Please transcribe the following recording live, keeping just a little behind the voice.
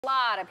A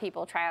lot of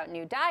people try out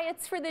new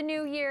diets for the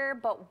new year,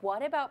 but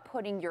what about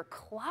putting your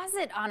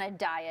closet on a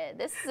diet?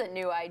 This is a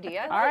new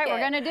idea. All right, we're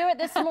going to do it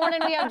this morning.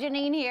 We have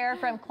Janine here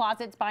from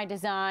Closets by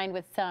Design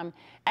with some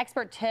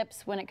expert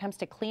tips when it comes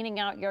to cleaning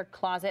out your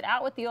closet,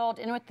 out with the old,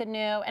 in with the new.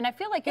 And I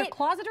feel like your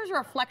closet is a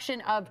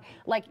reflection of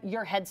like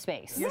your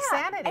headspace. Your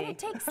sanity. And it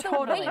takes the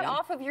weight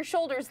off of your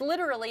shoulders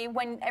literally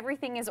when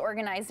everything is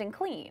organized and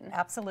clean.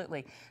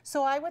 Absolutely.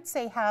 So I would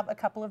say have a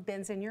couple of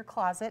bins in your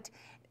closet.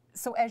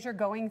 So as you're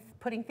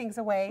putting things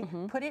away,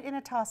 put it in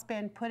a toss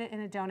bin, put it in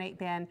a donate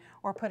bin,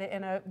 or put it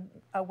in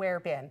a wear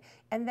bin.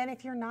 And then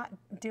if you're not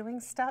doing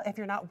stuff, if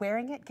you're not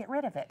wearing it, get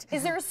rid of it.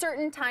 Is there a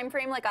certain time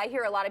frame? Like I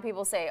hear a lot of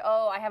people say,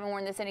 oh, I haven't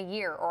worn this in a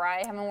year, or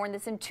I haven't worn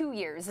this in 2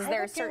 years. Is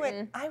there a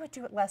certain... I would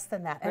do it less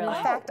than that. Really? And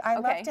in fact, I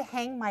love to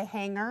hang my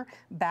hanger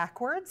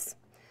backwards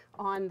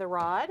on the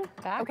rod.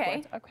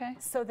 Backwards, okay.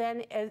 So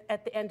then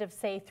at the end of,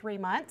 say, 3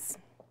 months,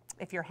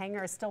 if your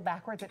hanger is still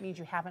backwards, it means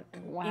you haven't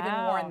even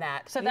worn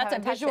that. So that's a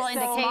visual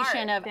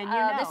indication of,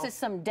 this is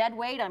some dead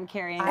weight I'm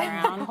carrying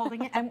around. I'm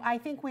holding it. And I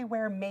think we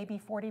wear maybe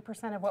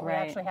 40% of what we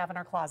actually have in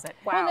our closet.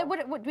 Wow.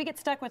 Well, would we get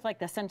stuck with like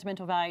the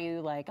sentimental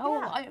value, like,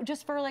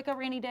 just for like a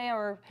rainy day,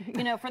 or,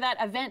 you know, for that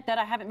event that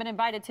I haven't been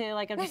invited to,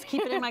 like, I'll just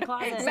keep it in my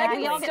closet.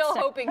 Exactly. I'm still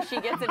hoping she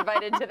gets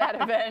invited to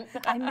that event.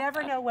 I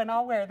never know when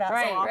I'll wear that, so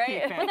I'll keep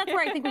it. But that's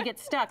where I think we get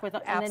stuck with,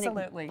 and then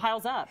it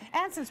piles up.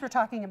 And since we're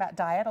talking about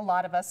diet, a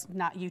lot of us,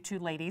 not you two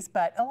ladies,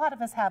 but a lot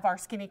of us have our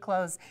skinny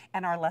clothes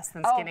and our less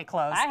than skinny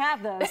clothes. I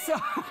have those.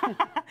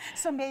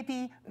 So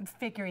maybe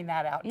figuring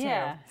that out too.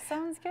 Yeah,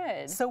 sounds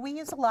good. So we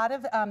use a lot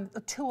of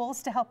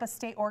tools to help us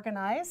stay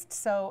organized.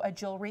 So a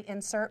jewelry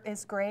insert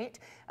is great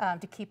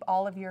to keep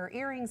all of your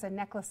earrings and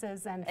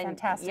necklaces and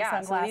fantastic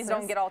sunglasses. So these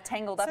don't get all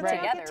tangled up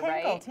together,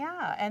 right?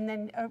 Yeah, and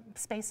then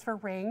space for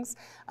rings.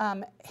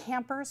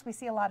 Hampers, we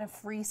see a lot of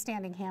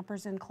freestanding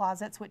hampers in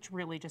closets, which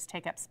really just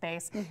take up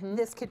space.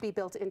 This could be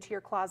built into your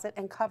closet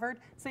and covered,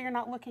 so you're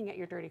not looking at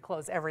your dirty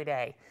clothes every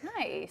day.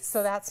 Nice.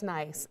 So that's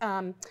nice.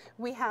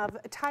 We have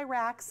tie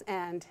racks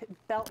and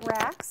belt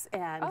racks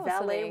and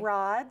valet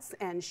rods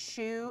and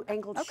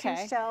angled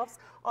shoe shelves,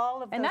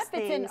 all of those things. And that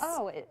fits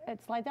in,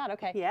 it slides out,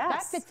 okay.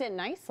 Yes. That fits in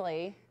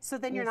nicely. So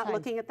then you're not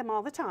looking at them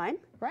all the time.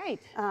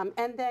 Right.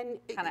 And then,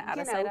 kind of out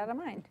of sight, out of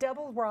mind.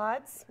 Double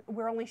rods,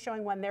 we're only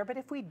showing one there, but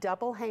if we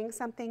double hang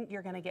something,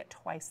 you're gonna get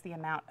twice the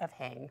amount of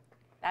hang.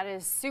 That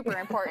is super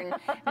important,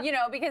 you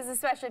know, because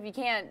especially if you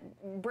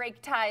can't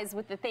break ties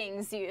with the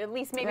things, you at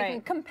least maybe can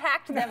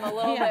compact them a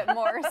little bit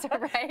more,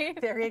 right?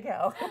 There you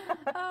go.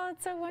 Oh,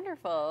 it's so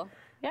wonderful.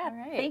 Yeah,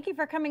 thank you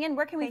for coming in.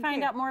 Where can we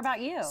find out more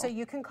about you? So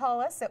you can call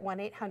us at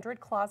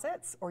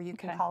 1-800-CLOSETS, or you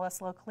can call us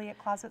locally at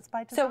Closets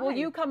by Design. So will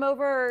you come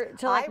over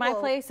to like my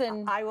place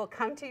and... I will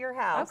come to your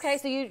house. Okay,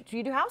 so you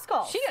do house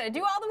calls. She's going to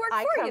do all the work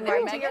for you there,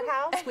 there, Megan. I come right to your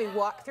house, we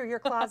walk through your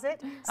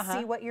closet,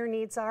 see what your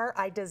needs are,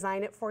 I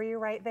design it for you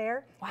right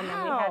there, and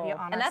then we have you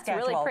on and our that's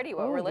really pretty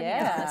what we're looking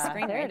at on the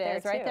screen there right it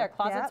is, right there.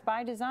 Closets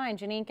by Design.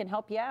 Janine can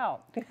help you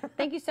out.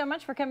 Thank you so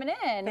much for coming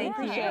in. Thank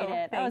you. Appreciate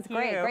it. That was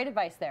great. Great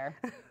advice there.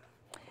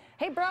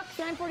 Hey, Brooke,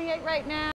 9:48 right now.